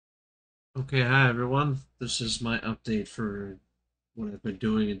Okay, hi everyone. This is my update for what I've been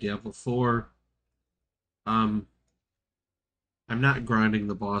doing in Diablo 4. Um, I'm not grinding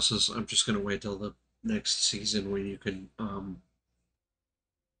the bosses. I'm just gonna wait till the next season where you can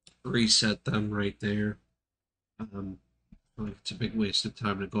reset them right there. Um, like it's a big waste of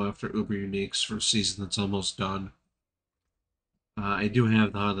time to go after Uber Uniques for a season that's almost done. I do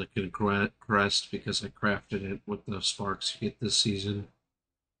have the Harlequin crest because I crafted it with the sparks you get this season.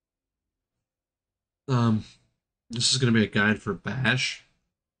 Um, this is gonna be a guide for Bash,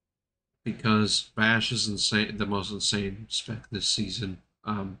 because Bash is insane, the most insane spec this season.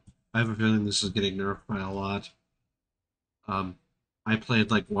 I have a feeling this is getting nerfed by a lot. Um, I played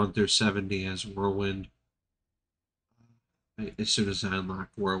like 1 through 70 as Whirlwind. As soon as I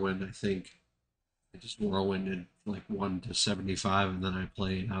unlocked Whirlwind, I think I just Whirlwinded like 1 to 75, and then I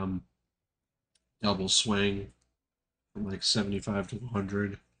played Double Swing from like 75 to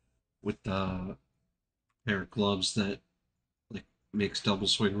 100 with the pair of gloves that like makes Double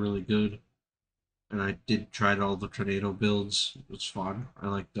Swing really good. And I did try all the tornado builds. It was fun. I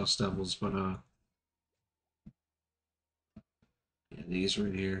like Dust Devils, but yeah, these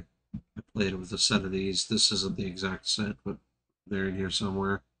right here. I played with a set of these. This isn't the exact set, but they're in here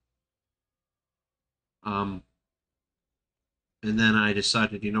somewhere. Um, and then I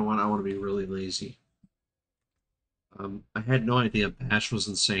decided, you know what, I want to be really lazy. I had no idea Bash was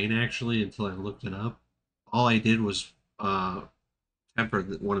insane actually until I looked it up. All I did was temper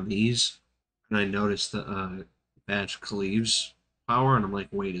one of these, and I noticed that Bash cleaves power, and I'm like,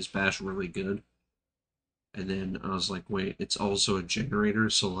 wait, is Bash really good? And then I was like, wait, it's also a generator,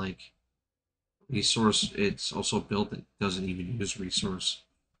 so like resource, it's also built that doesn't even use resource.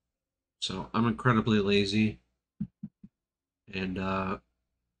 So I'm incredibly lazy, and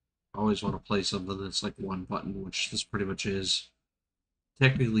always want to play something that's like one button, which this pretty much is.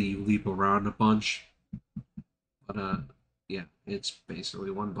 Technically, you leap around a bunch, but yeah, it's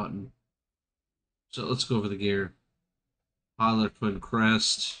basically one button. So let's go over the gear. Pilot Twin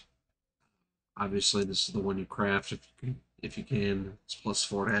Crest. Obviously, this is the one you craft if you can. If you can, it's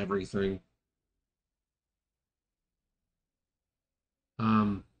 +4 to everything.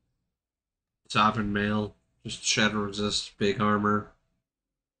 Um, Sovereign Mail, just shatter resist, big armor.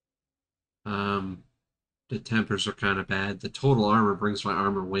 Um, the tempers are kind of bad. The total armor brings my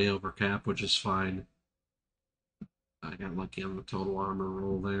armor way over cap, which is fine. I got lucky on the total armor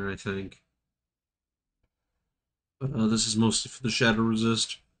roll there, I think. But this is mostly for the shadow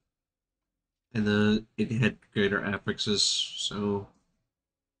resist, and it had greater affixes, so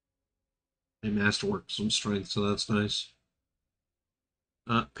they masterworked some strength, so that's nice.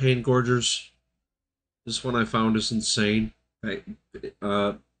 Pain Gorgers. This one I found is insane. I,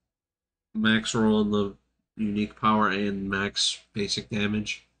 uh, Max roll on the unique power and max basic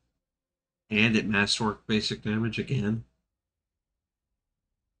damage, and it masterwork basic damage again.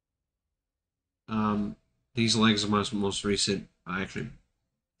 Um, these legs are my most recent. I actually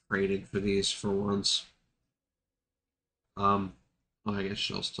traded for these for once. Well, I guess I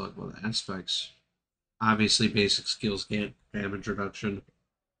should also talk about the aspects. Obviously, basic skills can't damage reduction.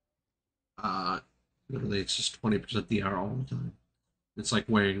 Uh, Literally, it's just 20% DR all the time. It's like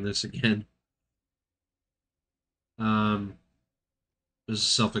wearing this again. Um, this is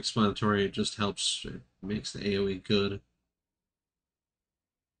self-explanatory. It just helps. It makes the AOE good.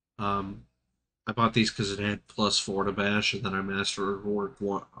 Um, I bought these because it had +4 to bash, and then I masterworked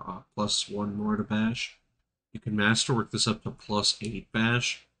 +1 more to bash. You can masterwork this up to +8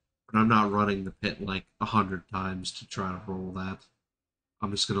 bash, but I'm not running the pit like 100 times to try to roll that.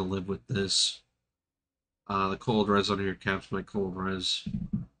 I'm just gonna live with this. The cold res on here caps my cold res,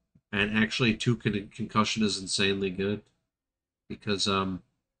 and actually concussion is insanely good because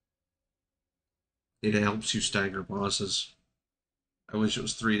it helps you stagger bosses. I wish it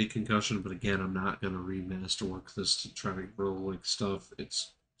was 3D concussion, but again, I'm not gonna remaster work this to try to roll like stuff.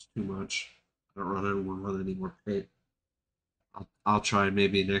 It's too much. I don't run any more pit. I'll try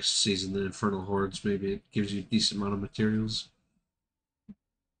maybe next season the Infernal Hordes. Maybe it gives you a decent amount of materials.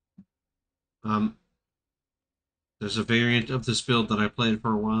 Um, there's a variant of this build that I played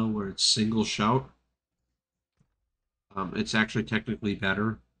for a while where it's single shout. It's actually technically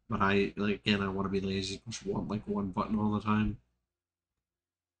better, but I like again I want to be lazy, push one button all the time.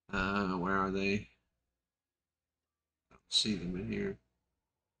 Where are they? I don't see them in here.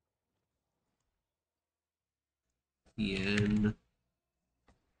 EN.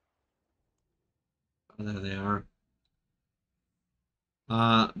 Oh, there they are.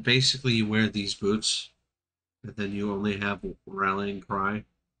 Basically you wear these boots, and then you only have rallying cry,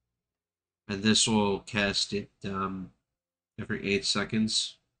 and this will cast it every 8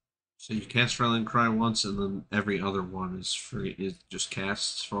 seconds. So you cast Rallying Cry once, and then every other one is free. It just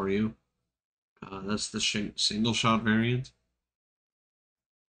casts for you. That's the single shot variant.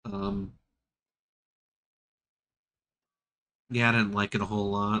 Um, yeah, I didn't like it a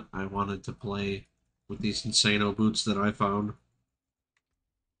whole lot. I wanted to play with these Insano boots that I found.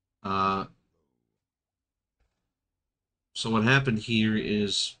 Uh, so what happened here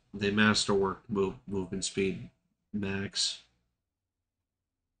is they masterworked movement speed max.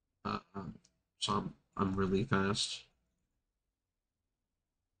 Uh, so I'm really fast.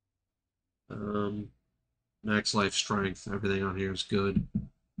 Um, Max life strength, everything on here is good.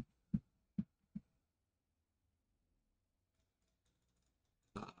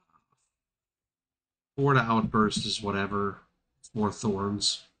 Uh, Florida outburst is whatever. It's more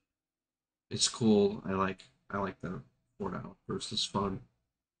thorns. It's cool. I like the Florida outburst. It's fun.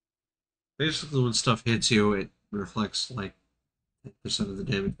 Basically, when stuff hits you, it reflects like 10% of the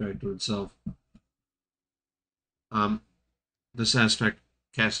damage back to itself. Um, this aspect,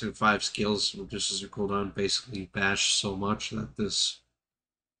 casting 5 skills reduces your cooldown. Basically, bash so much that this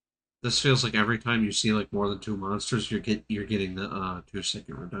feels like every time you see like more than 2 monsters, you're getting the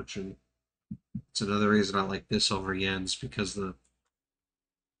 2-second reduction. It's another reason I like this over Yen's because the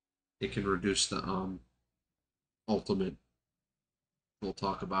it can reduce the ultimate we'll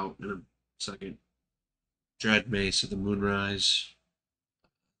talk about in a second. Dread Mace of the Moonrise.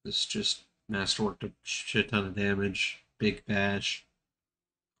 This just masterworked a shit ton of damage. Big bash,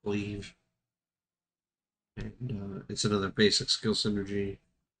 cleave, and it's another basic skill synergy.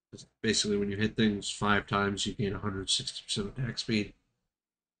 Basically, when you hit things 5 times, you gain 160% attack speed.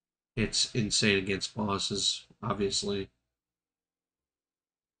 It's insane against bosses, obviously.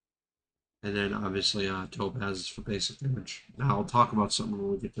 And then obviously Topaz is for basic damage. Now I'll talk about something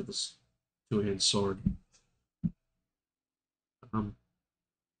when we get to this two-hand sword. Um,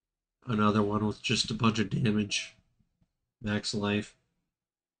 Another one with just a bunch of damage, max life,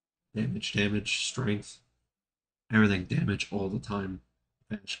 damage, strength, everything damage all the time.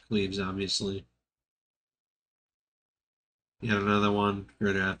 Patch cleaves, obviously. Yet another one,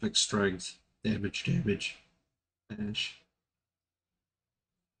 greater epic strength, damage, bash,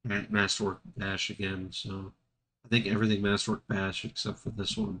 and masterwork bash again. So I think everything masterwork bash except for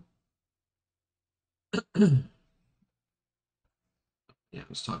this one. Yeah,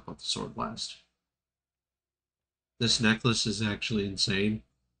 let's talk about the sword last. This necklace is actually insane.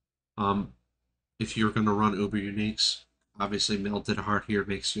 Um, if you're gonna run Uber Uniques, obviously Melted Heart here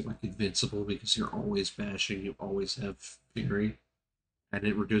makes you like invincible because you're always bashing, you always have Fury, and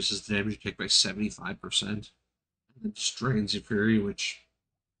it reduces the damage you take by 75%. And it just drains your Fury, which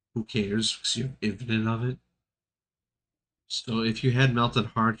who cares because you have infinite of it. So if you had Melted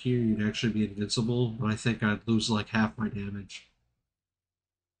Heart here, you'd actually be invincible, but I think I'd lose like half my damage.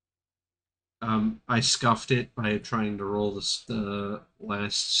 I scuffed it by trying to roll the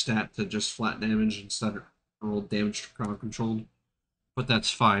last stat to just flat damage instead of roll damage to crowd controlled. But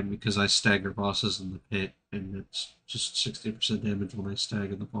that's fine because I stagger bosses in the pit, and it's just 60% damage when I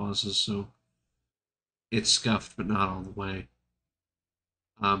stagger the bosses, so it's scuffed, but not all the way.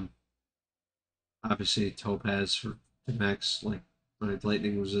 Um, Obviously Topaz for the max like my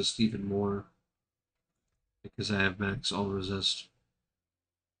lightning resist even more because I have max all resist.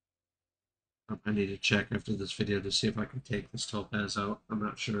 I need to check after this video to see if I can take this Topaz out. I'm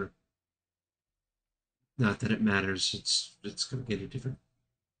not sure. Not that it matters. It's gonna get a different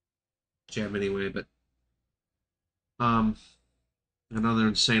gem anyway. But um, another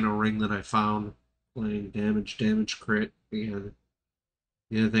Insano ring that I found playing damage crit. And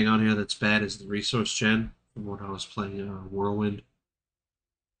the other thing on here that's bad is the resource gen from when I was playing Whirlwind.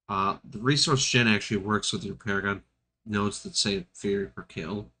 The resource gen actually works with your Paragon nodes that say Fury per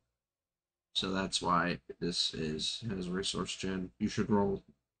kill. So that's why this has resource gen. You should roll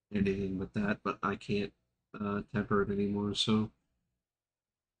anything but that, but I can't temper it anymore. So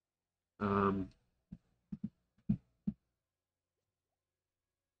um,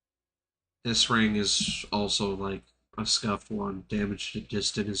 this ring is also like a scuffed one. Damage to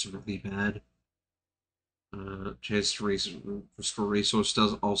distant is really bad. Chance to restore resource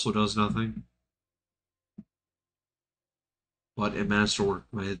does nothing, but it masterwork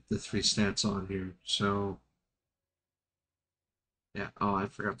by the 3 stats on here. So yeah. Oh, I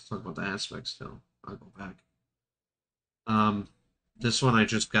forgot to talk about the aspects still. I'll go back. Um, this one I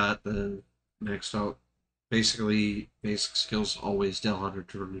just got the maxed out. Basically, basic skills always deal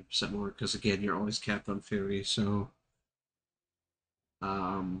 120% more because again, you're always capped on Fury. So,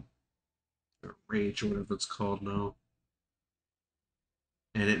 um, or Rage or whatever it's called now,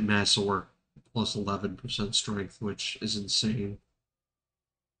 and it mass work plus 11% strength, which is insane.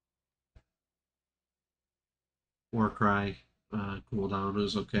 Warcry cooldown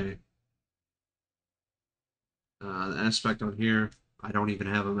is okay. The aspect on here, I don't even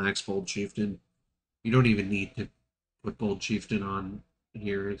have a max bold chieftain. You don't even need to put bold chieftain on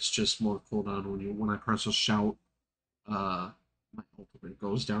here. It's just more cooldown when I press a shout. My ultimate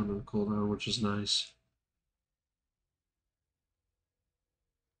goes down to the cooldown, which is nice.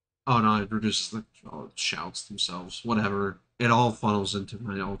 Oh no, it reduces the shouts themselves. Whatever. It all funnels into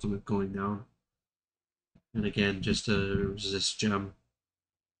my ultimate going down. And again, just to resist gem.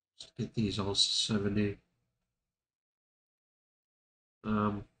 Just get these all 70.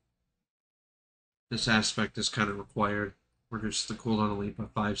 Um, this aspect is kind of required. Reduce the cooldown elite by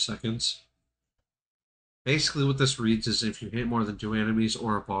 5 seconds. Basically, what this reads is if you hit more than 2 enemies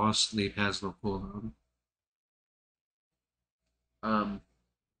or a boss, lead has no cooldown. Um,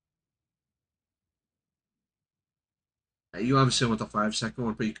 you obviously want the 5-second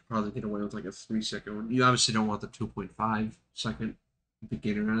one, but you could probably get away with like a 3-second one. You obviously don't want the 2.5-second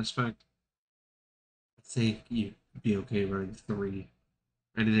beginner aspect. I think you'd be okay running 3.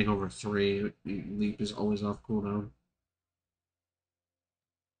 Anything over 3, leap is always off cooldown.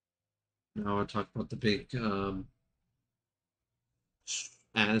 Now I'll talk about the big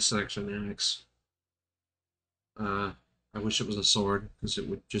section axe. I wish it was a sword because it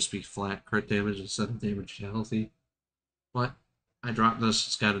would just be flat crit damage instead of damage to healthy. But I dropped this.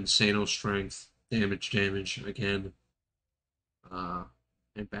 It's got insano strength, damage again, uh,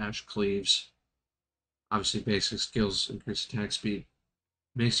 and bash cleaves. Obviously, basic skills increase attack speed.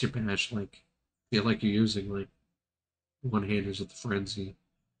 Makes your bash like feel like you're using like one handers with the frenzy.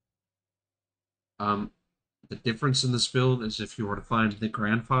 Um, the difference in this build is if you were to find the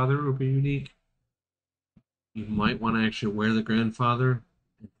grandfather, it would be unique. You might want to actually wear the grandfather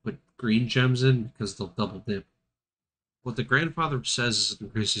and put green gems in because they'll double dip. What the grandfather says is it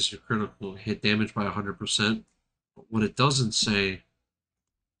increases your critical hit damage by 100%. But what it doesn't say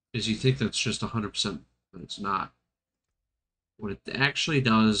is you think that's just 100%, but it's not. What it actually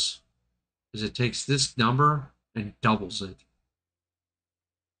does is it takes this number and doubles it.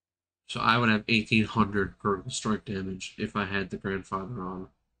 So I would have 1800 critical strike damage if I had the grandfather on.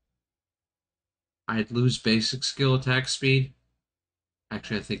 I'd lose basic skill attack speed.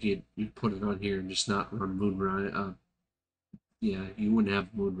 Actually, I think you'd put it on here and just not run Moonrise. Yeah, you wouldn't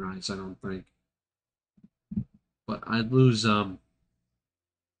have Moonrise, I don't think. But I'd lose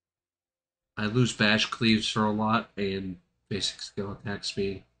bash cleaves for a lot and basic skill attack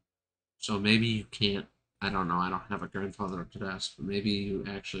speed. So maybe you can't. I don't know. I don't have a grandfather up to desk, but maybe you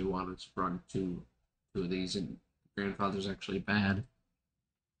actually wanted to run two of these, and grandfather's actually bad.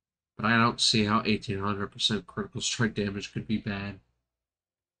 But I don't see how 1800% critical strike damage could be bad.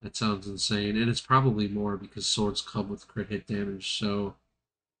 That sounds insane, and it's probably more because swords come with crit hit damage. So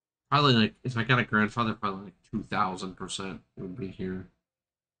probably like if I got a grandfather, probably like 2000% would be here.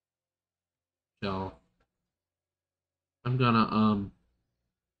 So I'm gonna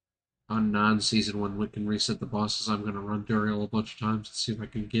on non-season one we can reset the bosses. I'm gonna run Duriel a bunch of times to see if I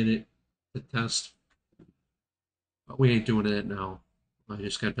can get it to test. But we ain't doing it now. I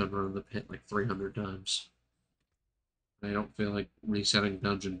just got done running the pit like 300 times. I don't feel like resetting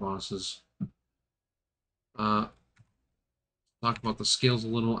dungeon bosses. Uh, talk about the skills a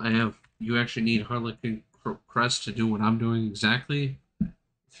little. You actually need Harlequin Crest to do what I'm doing exactly.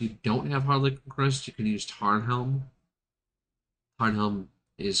 If you don't have Harlequin Crest, you can use Tarnhelm. Tarnhelm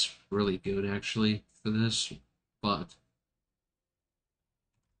is really good actually for this, but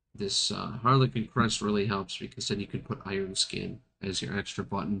this Harlequin Crest really helps because then you can put Iron Skin as your extra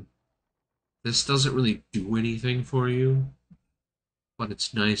button. This doesn't really do anything for you, but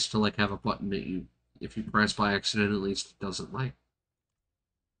it's nice to like have a button that you, if you press by accident, at least it doesn't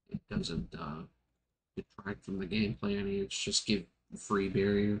detract from the gameplay any. It's just give free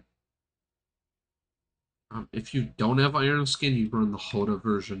barrier. If you don't have Iron Skin, you run the Hoda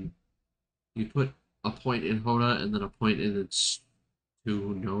version. You put a point in Hoda and then a point in its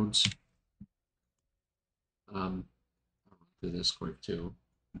 2 nodes. I'll do this quick too,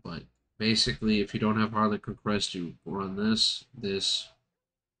 but basically, if you don't have Harlequin Crest, you run this,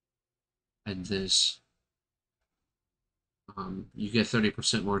 and this. You get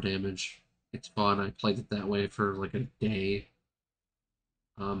 30% more damage. It's fun. I played it that way for like a day.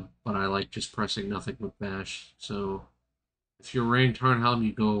 But I like just pressing nothing with bash. So if you're ranked Tarnhelm,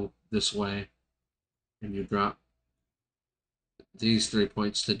 you go this way, and you drop these 3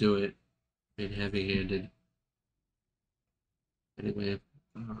 points to do it in heavy-handed. Anyway,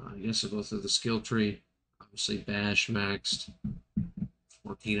 I guess I'll go through the skill tree. Obviously, bash maxed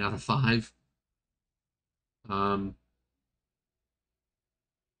 14 out of 5. Um,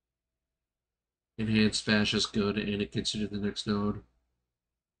 Enhanced bash is good, and it gets you to the next node.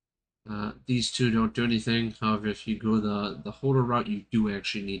 These two don't do anything. However, if you go the holder route, you do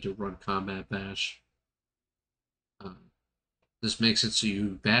actually need to run combat bash. Uh, this makes it so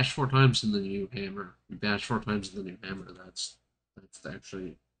you bash 4 times and then you hammer. You bash 4 times and then you hammer. That's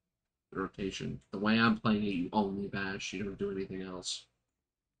actually the rotation. The way I'm playing it, you only bash. You don't do anything else.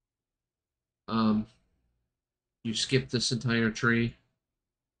 Um, you skip this entire tree.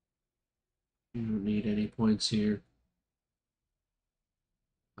 You don't need any points here.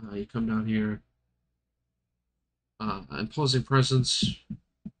 You come down here. Imposing presence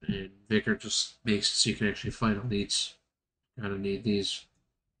and vigor just makes it so you can actually fight elites. Kind of need these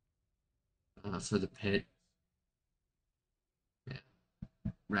for the pit. Yeah.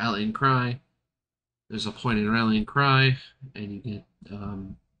 Rallying cry. There's a point in rallying cry, and you get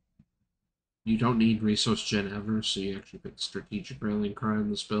you don't need resource gen ever, so you actually pick strategic rallying cry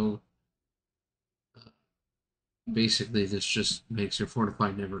in this build. Basically, this just makes your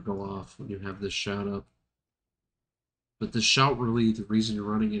fortify never go off when you have this shout up. But the shout really, the reason you're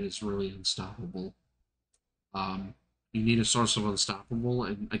running it is really unstoppable. Um, you need a source of unstoppable,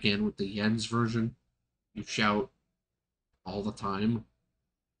 and again with the Yen's version, you shout all the time.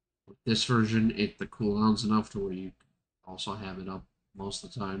 With this version, the cooldown's enough to where you also have it up most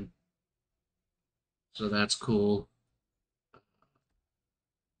of the time. So that's cool.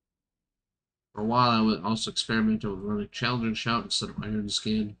 For a while, I would also experiment with running challenging shout instead of iron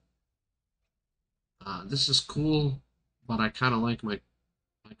skin. This is cool, but I kind of like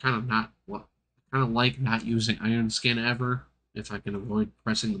I kind of not what I kind of like not using iron skin ever if I can avoid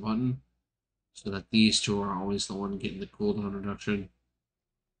pressing the button, so that these two are always the one getting the cooldown reduction.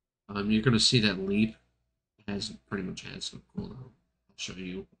 You're gonna see that leap has pretty much has no cooldown. I'll show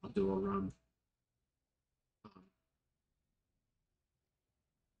you. I'll do a run. Um,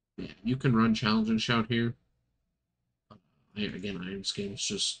 yeah, you can run challenge and shout here. Again, iron skin is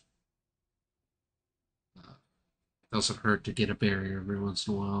just it doesn't hurt to get a barrier every once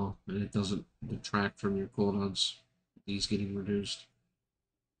in a while, and it doesn't detract from your cooldowns. These getting reduced.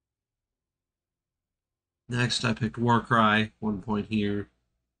 Next, I picked Warcry. 1 point here.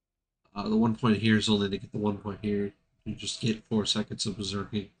 The 1 point here is only to get the 1 point here. You just get 4 seconds of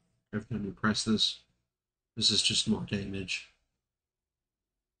berserking every time you press this. This is just more damage.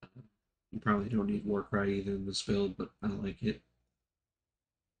 You probably don't need Warcry either in this build, but I like it.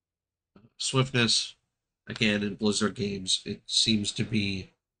 Swiftness, again, in Blizzard games, it seems to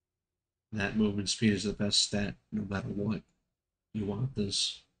be that movement speed is the best stat no matter what. You want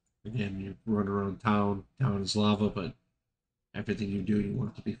this. Again, you run around town, town is lava, but everything you do, you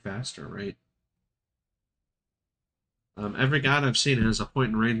want it to be faster, right? Every god I've seen has a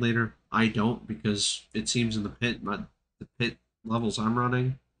point in raid leader. I don't because it seems in the pit, but the pit levels I'm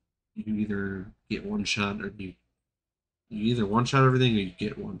running, you either get one shot or you either one shot everything or you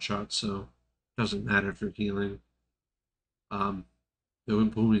get one shot. So it doesn't matter if you're healing. Um, the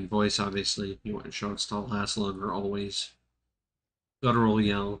booming voice, obviously, you want your shots to last longer always. Guttural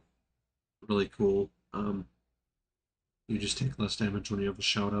yell, really cool. You just take less damage when you have a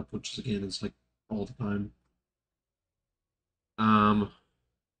shout up, which is again is like all the time. Um,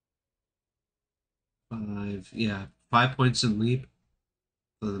 5 points in leap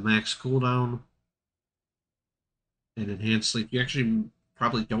for the max cooldown and enhanced sleep. You actually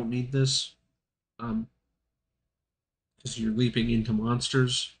probably don't need this, because you're leaping into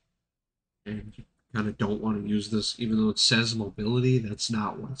monsters, and you kind of don't want to use this, even though it says mobility. That's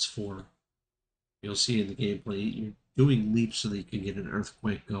not what it's for. You'll see in the gameplay, you're doing leaps so that you can get an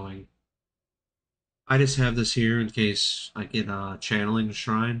earthquake going. I just have this here in case I get a channeling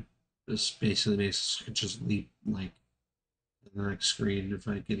shrine. This basically makes it just leap like in the next screen if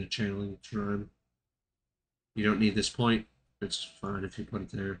I get a channeling shrine. You don't need this point. It's fine if you put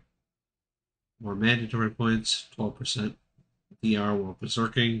it there. More mandatory points, 12% DR while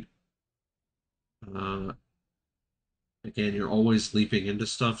berserking. Uh, Again, you're always leaping into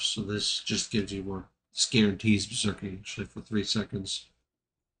stuff, so this just gives you more. This guarantees berserking actually for 3 seconds.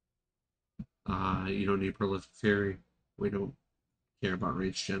 You don't need prolific fury. We don't care about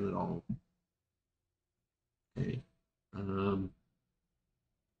rage gen at all. Okay.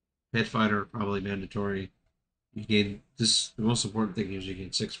 Pit fighter probably mandatory. You gain this. The most important thing is you gain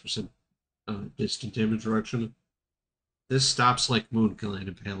 6% distant damage reduction. This stops like moon killing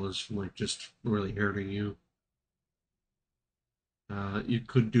impalers from like just really hurting you. You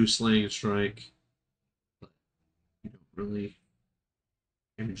could do slaying strike, but you don't really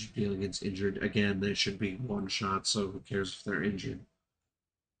damage deal against injured. Again, they should be one shot, so who cares if they're injured?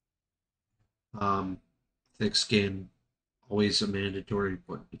 Um, Thick skin, always a mandatory,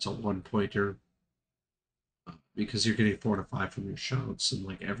 but it's a 1 pointer. because you're getting 4 to 5 from your shouts and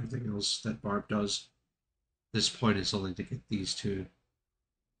like everything else that Barb does. This point is only to get these two.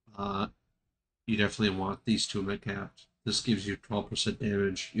 Uh, you definitely want these two mid capped. This gives you 12%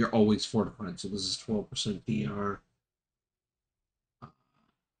 damage. You're always fortified, so this is 12% DR.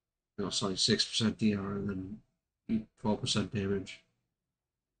 No, sorry, 6% DR and then 12% damage.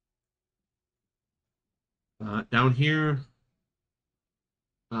 Down here,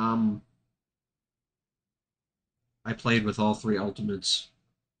 um, I played with all three ultimates.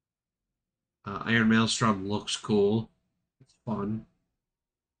 Iron Maelstrom looks cool. It's fun.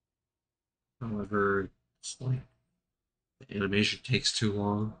 However, it's like the animation takes too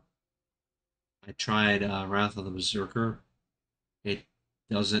long. I tried Wrath of the Berserker. It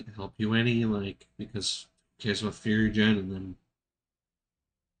doesn't help you any, like, because it cares about Fury Gen, and then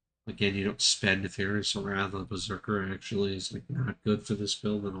again, you don't spend Fury, so Wrath of the Berserker actually is like not good for this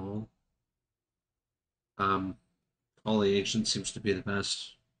build at all. All the Ancient seems to be the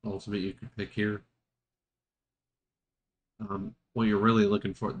best ultimate you can pick here. What you're really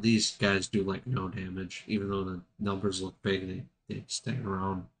looking for, these guys do like no damage, even though the numbers look big, they stand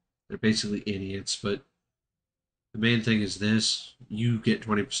around. They're basically idiots, but the main thing is this: you get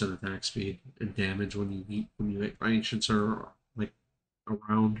 20% attack speed and damage when you ancients are like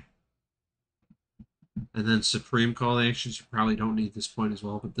around. And then Supreme Call actions, you probably don't need this point as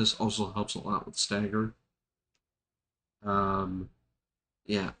well, but this also helps a lot with stagger. Um,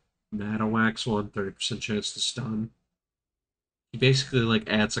 yeah, Matawax one, 30% chance to stun. He basically like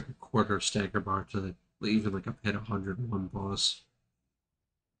adds like a quarter stagger bar to even like a hit 101 boss.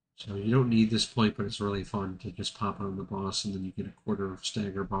 So you don't need this point, but it's really fun to just pop on the boss and then you get a quarter of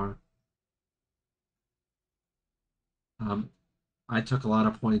stagger bar. Um, I took a lot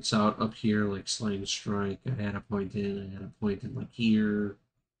of points out up here, like Slaying Strike. I had a point in like here.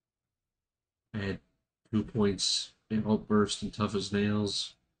 I had 2 points in Outburst and Tough as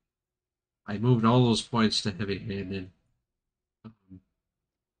Nails. I moved all those points to Heavy Handed. Um,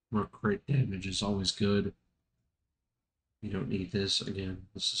 more crit damage is always good. You don't need this. Again,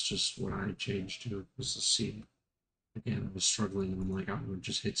 this is just what I changed to. This is C. Again, I was struggling and I'm like, I would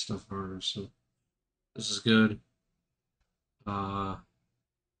just hit stuff harder. So this is good. Uh,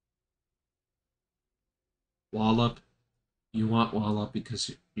 Wallop. You want Wallop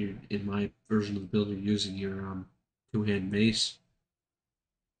because you, in my version of the build, you're using your two-hand mace,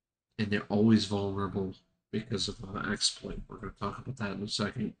 and they're always vulnerable because of exploit. We're going to talk about that in a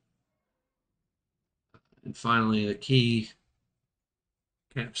second. And finally, the key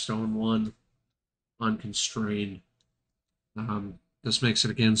capstone one, unconstrained. This makes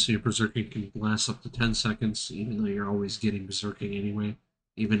it again so your berserking can last up to 10 seconds, even though you're always getting berserking anyway.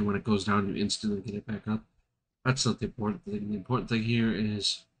 Even when it goes down, you instantly get it back up. That's not the important thing. The important thing here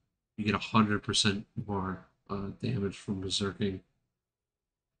is you get 100% more damage from berserking.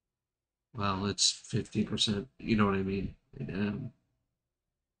 Well, it's 50%. You know what I mean?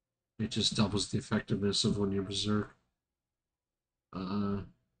 It just doubles the effectiveness of when you're berserk. Uh,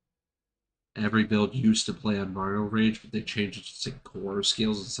 every build used to play on Mario Rage, but they changed it to say core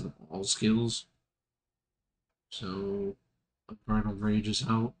skills instead of all skills. So, Unbridled Rage is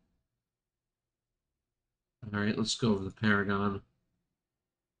out. Alright, let's go over the Paragon.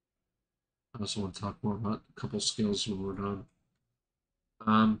 I also want to talk more about a couple skills when we're done.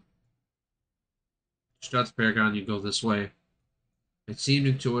 Start the Paragon, you go this way. It seemed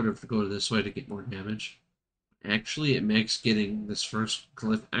intuitive to go this way to get more damage. Actually, it makes getting this first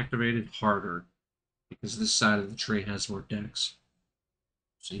glyph activated harder because this side of the tree has more decks.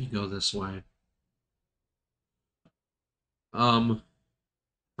 So you go this way. Um,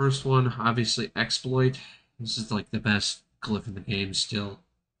 First one, obviously exploit. This is like the best glyph in the game still.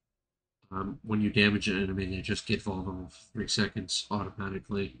 When you damage an enemy, they just get vulnerable for 3 seconds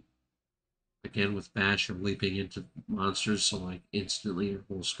automatically. Again, with Bash, you're leaping into monsters, so like instantly your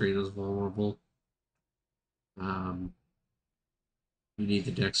whole screen is vulnerable. Um, you need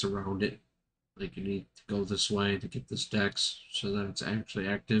the decks around it. Like you need to go this way to get this dex so that it's actually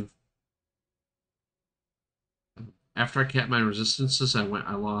active. After I capped my resistances, I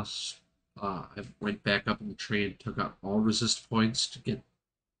lost. I went back up in the tree and took out all resist points to get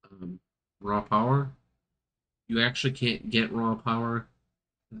raw power. You actually can't get raw power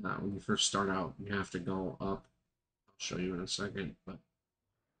when you first start out. You have to go up. I'll show you in a second, but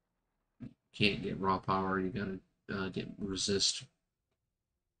you can't get raw power. You gotta get resist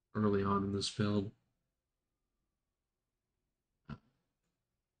early on in this build.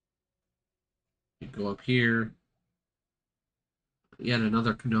 You go up here. Yet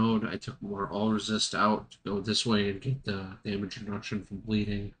another node. I took more all resist out to go this way and get the damage reduction from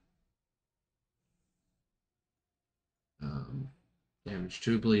bleeding. Damage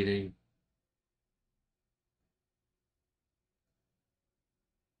 2 bleeding.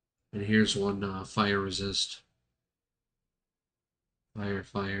 And here's one fire resist. Fire,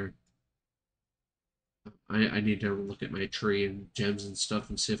 fire. I need to look at my tree and gems and stuff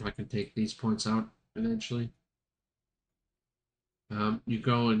and see if I can take these points out eventually. You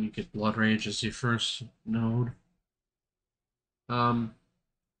go and you get Blood Rage as your first node. Um,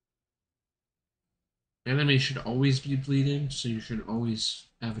 Enemy should always be bleeding, so you should always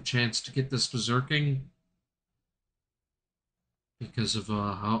have a chance to get this berserking because of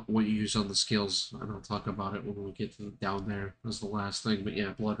how what you use on the skills. And I'll talk about it when we get to down there as the last thing. But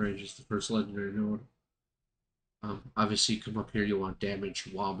yeah, Blood Rage is the first legendary node. Obviously, you come up here, you want damage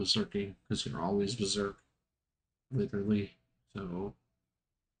while berserking because you're always berserk, literally. So,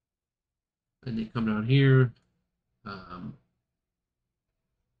 and you come down here. Um,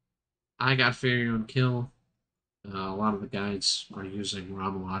 I got Fairy on kill. A lot of the guides are using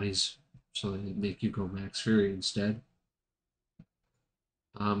Ramalatis, so they make you go max Fury instead.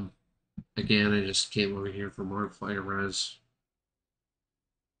 Um, Again, I just came over here for more fire res.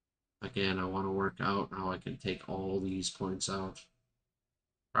 Again, I want to work out how I can take all these points out.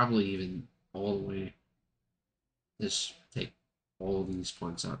 Probably even all the way. This take all these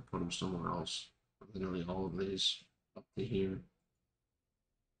points out and put them somewhere else. Literally all of these up to here.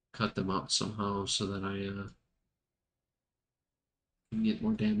 Cut them up somehow so that I can get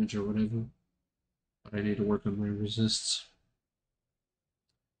more damage or whatever. But I need to work on my resists.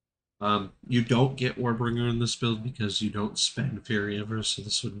 You don't get Warbringer in this build because you don't spend Fury ever, so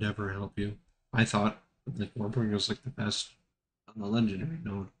this would never help you. I thought like Warbringer was like the best on the legendary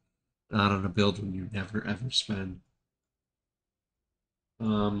node, not on a build when you never ever spend.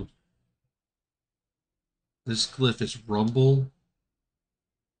 Um, this glyph is Rumble.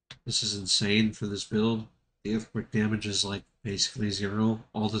 This is insane for this build. The earthquake damage is like basically zero.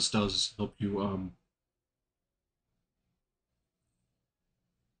 All this does is help you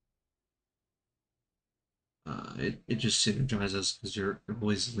it just synergizes because you're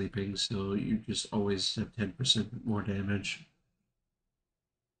always leaping, so you just always have 10% more damage.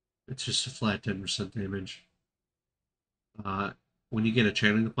 It's just a flat 10% damage. Uh, when you get a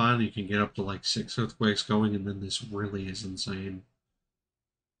channeling plan, you can get up to like 6 earthquakes going, and then this really is insane.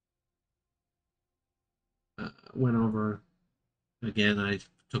 Went over again. I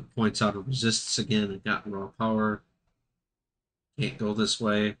took points out of resistance again and got raw power. Can't go this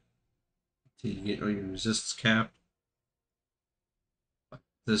way until you get your resistance capped.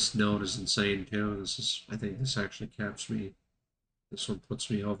 This node is insane too. This is, I think this actually caps me. This one puts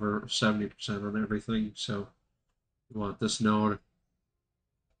me over 70% on everything. So you want this node.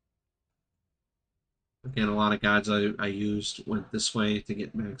 Again, a lot of guides I used went this way to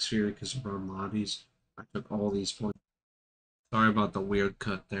get max fury because of run lobbies. I took all these points. Sorry about the weird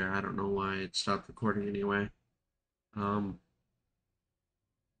cut there. I don't know why it stopped recording anyway. Um,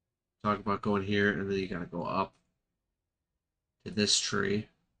 Talk about going here, and then you gotta go up to this tree.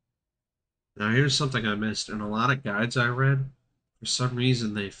 Now here's something I missed. In a lot of guides I read, for some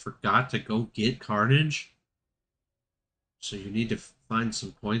reason they forgot to go get Carnage. So you need to find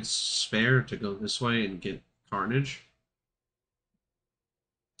some points spare to go this way and get Carnage.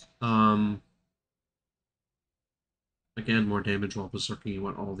 Um, Again, more damage while berserking. You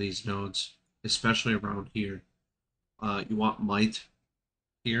want all these nodes, especially around here. You want Might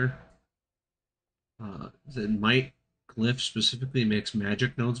here. The Might glyph specifically makes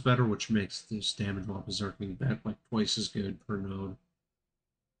magic nodes better, which makes this damage while berserking like twice as good per node.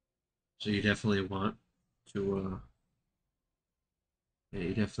 So you definitely want to, yeah,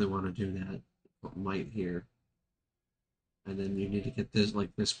 you definitely want to do that. Put Might here, and then you need to get this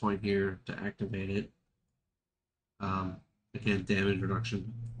like this point here to activate it. Um, Again, damage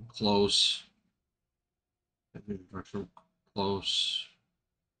reduction close. Damage reduction close.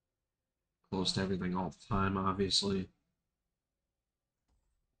 Close to everything all the time, obviously.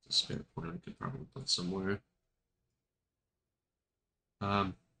 It's a spare point I could probably put somewhere.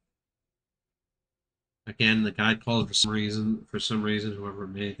 Um, Again, the guide calls for some reason, whoever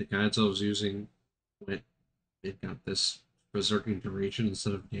made the guides I was using, went, it got this berserking duration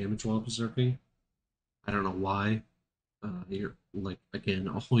instead of damage while berserking. I don't know why. You're like again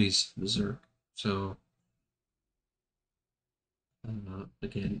always berserk. So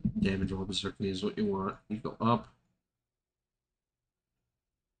again, damage while berserking is what you want. You go up.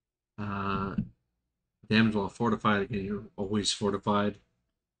 Uh, Damage while fortified. Again, you're always fortified.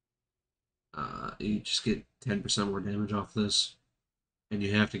 You just get 10% more damage off this, and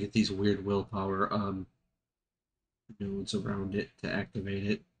you have to get these weird willpower nodes around it to activate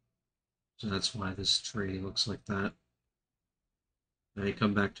it. So that's why this tree looks like that. Now you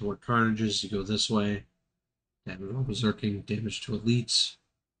come back to where Carnage is, you go this way. Damage while berserking, damage to elites.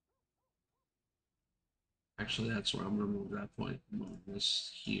 Actually, that's where I'm going to move that point. Move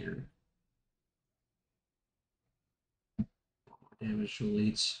this here. Damage to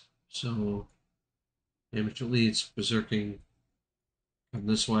elites. So, damage to elites, berserking, come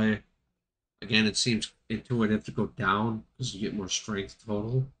this way. Again, it seems intuitive to go down because you get more strength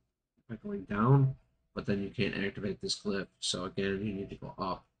total by going down, but then you can't activate this glyph. So again, you need to go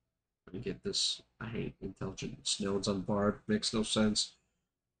up and get this. I hate intelligence nodes on Bard. Makes no sense.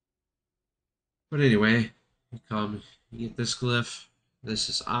 But anyway, you come, you get this glyph. This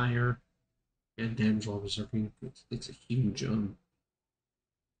is ire and damage while berserking. It's a huge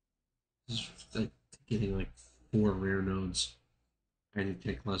this is like getting like 4 rare nodes and you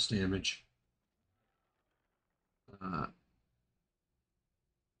take less damage. Uh,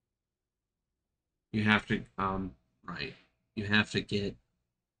 you have to right. You have to get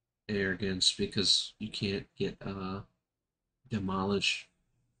arrogance because you can't get demolish.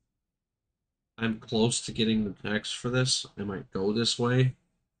 I'm close to getting the text for this. I might go this way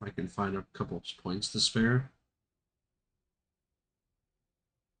if I can find a couple of points to spare.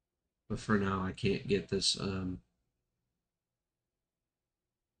 But for now, I can't get this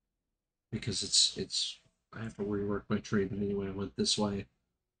because it's. I have to rework my trade anyway. I went this way.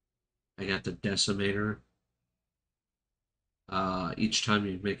 I got the decimator. Each time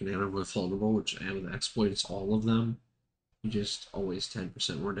you make an animal vulnerable, which animal exploits all of them, you just always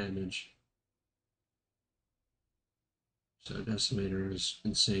 10% more damage. So decimator is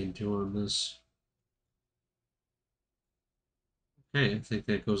insane too on this. Okay, I think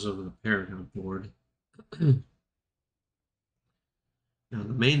that goes over the Paragon board. Now,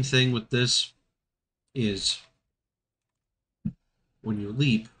 the main thing with this is when you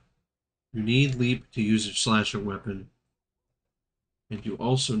leap, you need leap to use your slashing weapon, and you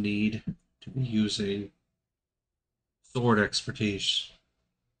also need to be using sword expertise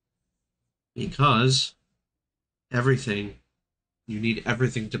because everything, you need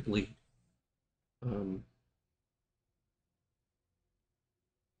everything to bleed. Um,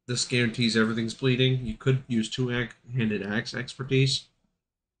 this guarantees everything's bleeding. You could use two-handed axe expertise.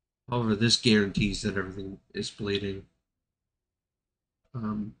 However, this guarantees that everything is bleeding.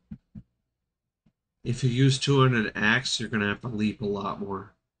 Um, if you use two-handed axe, you're going to have to leap a lot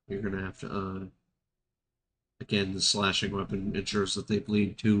more. You're going to have to, again, the slashing weapon ensures that they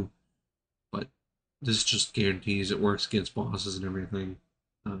bleed too. But this just guarantees it works against bosses and everything.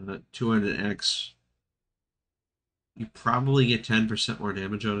 200X, you probably get 10% more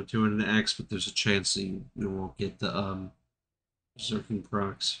damage on a 200X, but there's a chance that you won't get the Berserking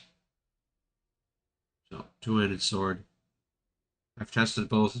procs. So, two-handed sword. I've tested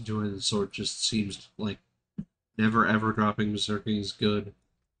both, and two-handed sword just seems like never ever dropping Berserking is good.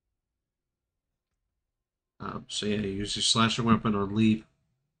 So yeah, you use your slasher weapon on leap.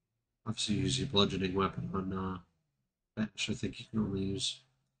 Obviously, you use your bludgeoning weapon on bash. I think you can only use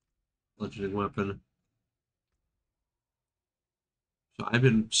bludgeoning weapon. So I've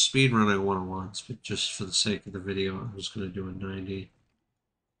been speedrunning 101s, but just for the sake of the video, I was going to do a 90.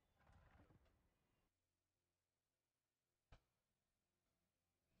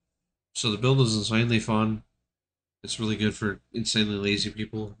 So the build is insanely fun. It's really good for insanely lazy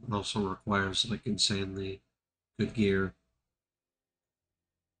people. It also requires like insanely good gear.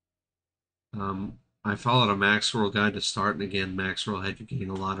 I followed a max roll guide to start, and again, max roll had you gain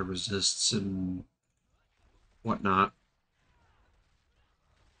a lot of resists and whatnot.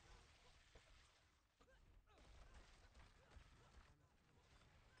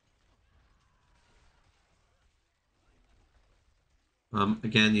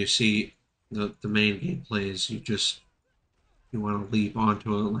 Again, you see the main gameplay is you want to leap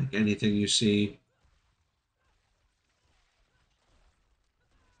onto it like anything you see.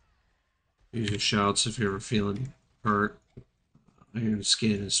 Use your shouts if you're ever feeling hurt. Iron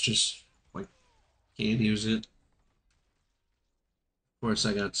skin is just like can't use it. Of course,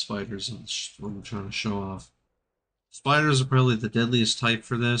 I got spiders on what I'm trying to show off. Spiders are probably the deadliest type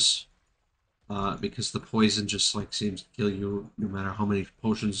for this, because the poison just like seems to kill you no matter how many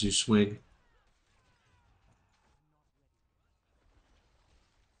potions you swing.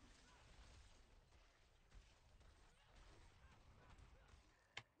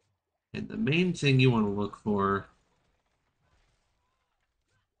 And the main thing you want to look for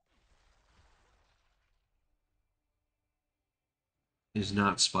is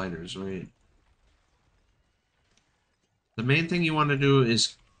not spiders, right? The main thing you want to do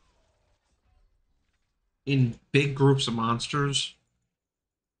is in big groups of monsters,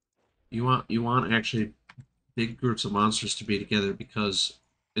 you want actually big groups of monsters to be together because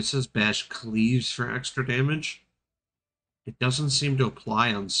it says bash cleaves for extra damage. It doesn't seem to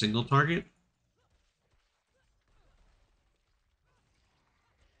apply on single target.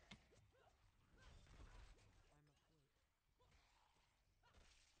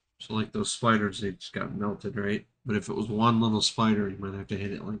 So like those spiders, they just got melted, right? But if it was one little spider, you might have to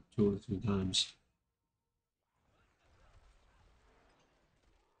hit it like 2 or 3 times.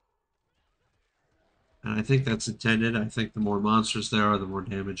 And I think that's intended. I think the more monsters there are, the more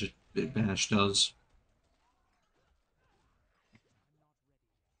damage bash does.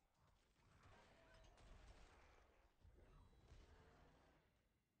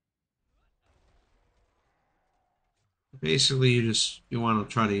 Basically, you want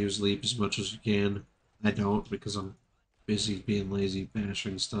to try to use leap as much as you can. I don't because I'm busy being lazy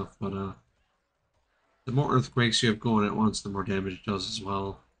bashing stuff. But the more earthquakes you have going at once, the more damage it does as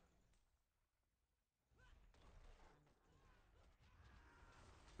well.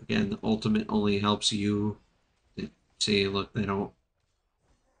 Again, the ultimate only helps you. See, look,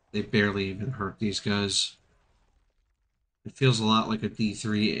 they barely even hurt these guys. It feels a lot like a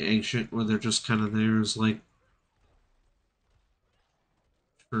D3 ancient where they're just kind of there as like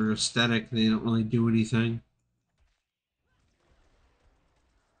for aesthetic, they don't really do anything.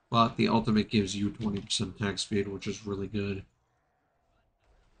 But the ultimate gives you 20% attack speed, which is really good.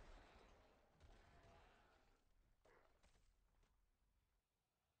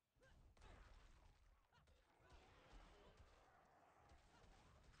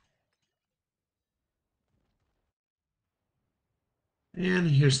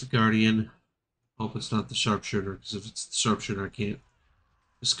 And here's the Guardian. Hope it's not the Sharpshooter, because if it's the Sharpshooter, I can't.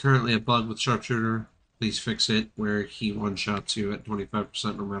 There's currently a bug with Sharpshooter. Please fix it, where he one-shots you at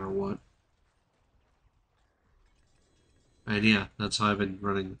 25% no matter what. And yeah, that's how I've been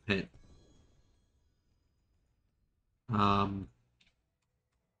running the pit. Um,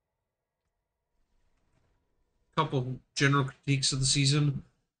 Couple general critiques of the season.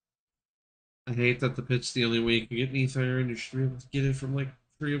 I hate that the pit's the only way you can get Neathire, and you should be able to get it from like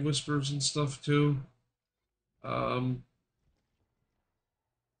Tree of Whispers and stuff too. Um,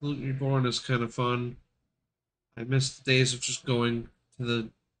 Reborn is kind of fun. I miss the days of just going to the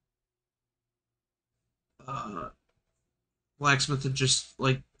uh, blacksmith and just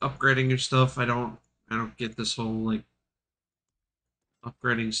like upgrading your stuff. I don't get this whole like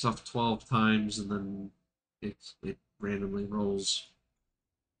upgrading stuff 12 times and then it randomly rolls.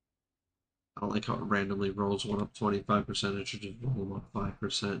 I don't like how it randomly rolls one up 25%. It should just roll them up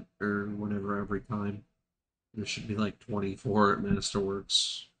 5% or whatever every time. There should be like 24 at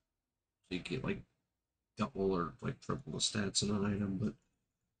Masterworks. So you get like double or like triple the stats in an item, but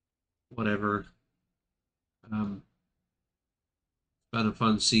whatever. Um, it's been a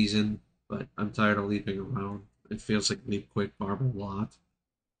fun season, but I'm tired of leaping around. It feels like Leapquake Barb a lot.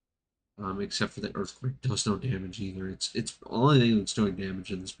 Except for the Earthquake does no damage either. It's the only thing that's doing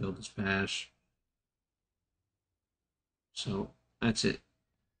damage in this build is Bash. So that's it.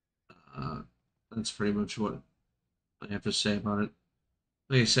 Uh, that's pretty much what I have to say about it.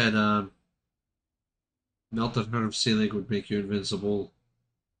 Like I said, Melted Heart of Sealing would make you invincible.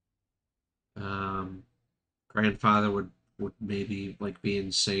 Um, Grandfather would maybe like be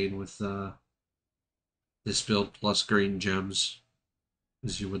insane with this build plus green gems,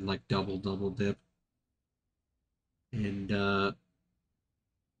 because you would like double dip. And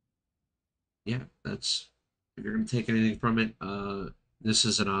yeah, that's if you're gonna take anything from it, this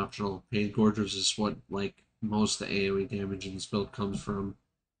is an optional. Pain Gorgers is what like most of the AoE damage in this build comes from.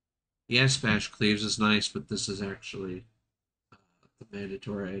 Yes, Bash Cleaves is nice, but this is actually the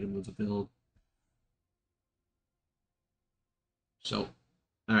mandatory item of the build. So,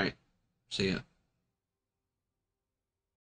 alright, see ya.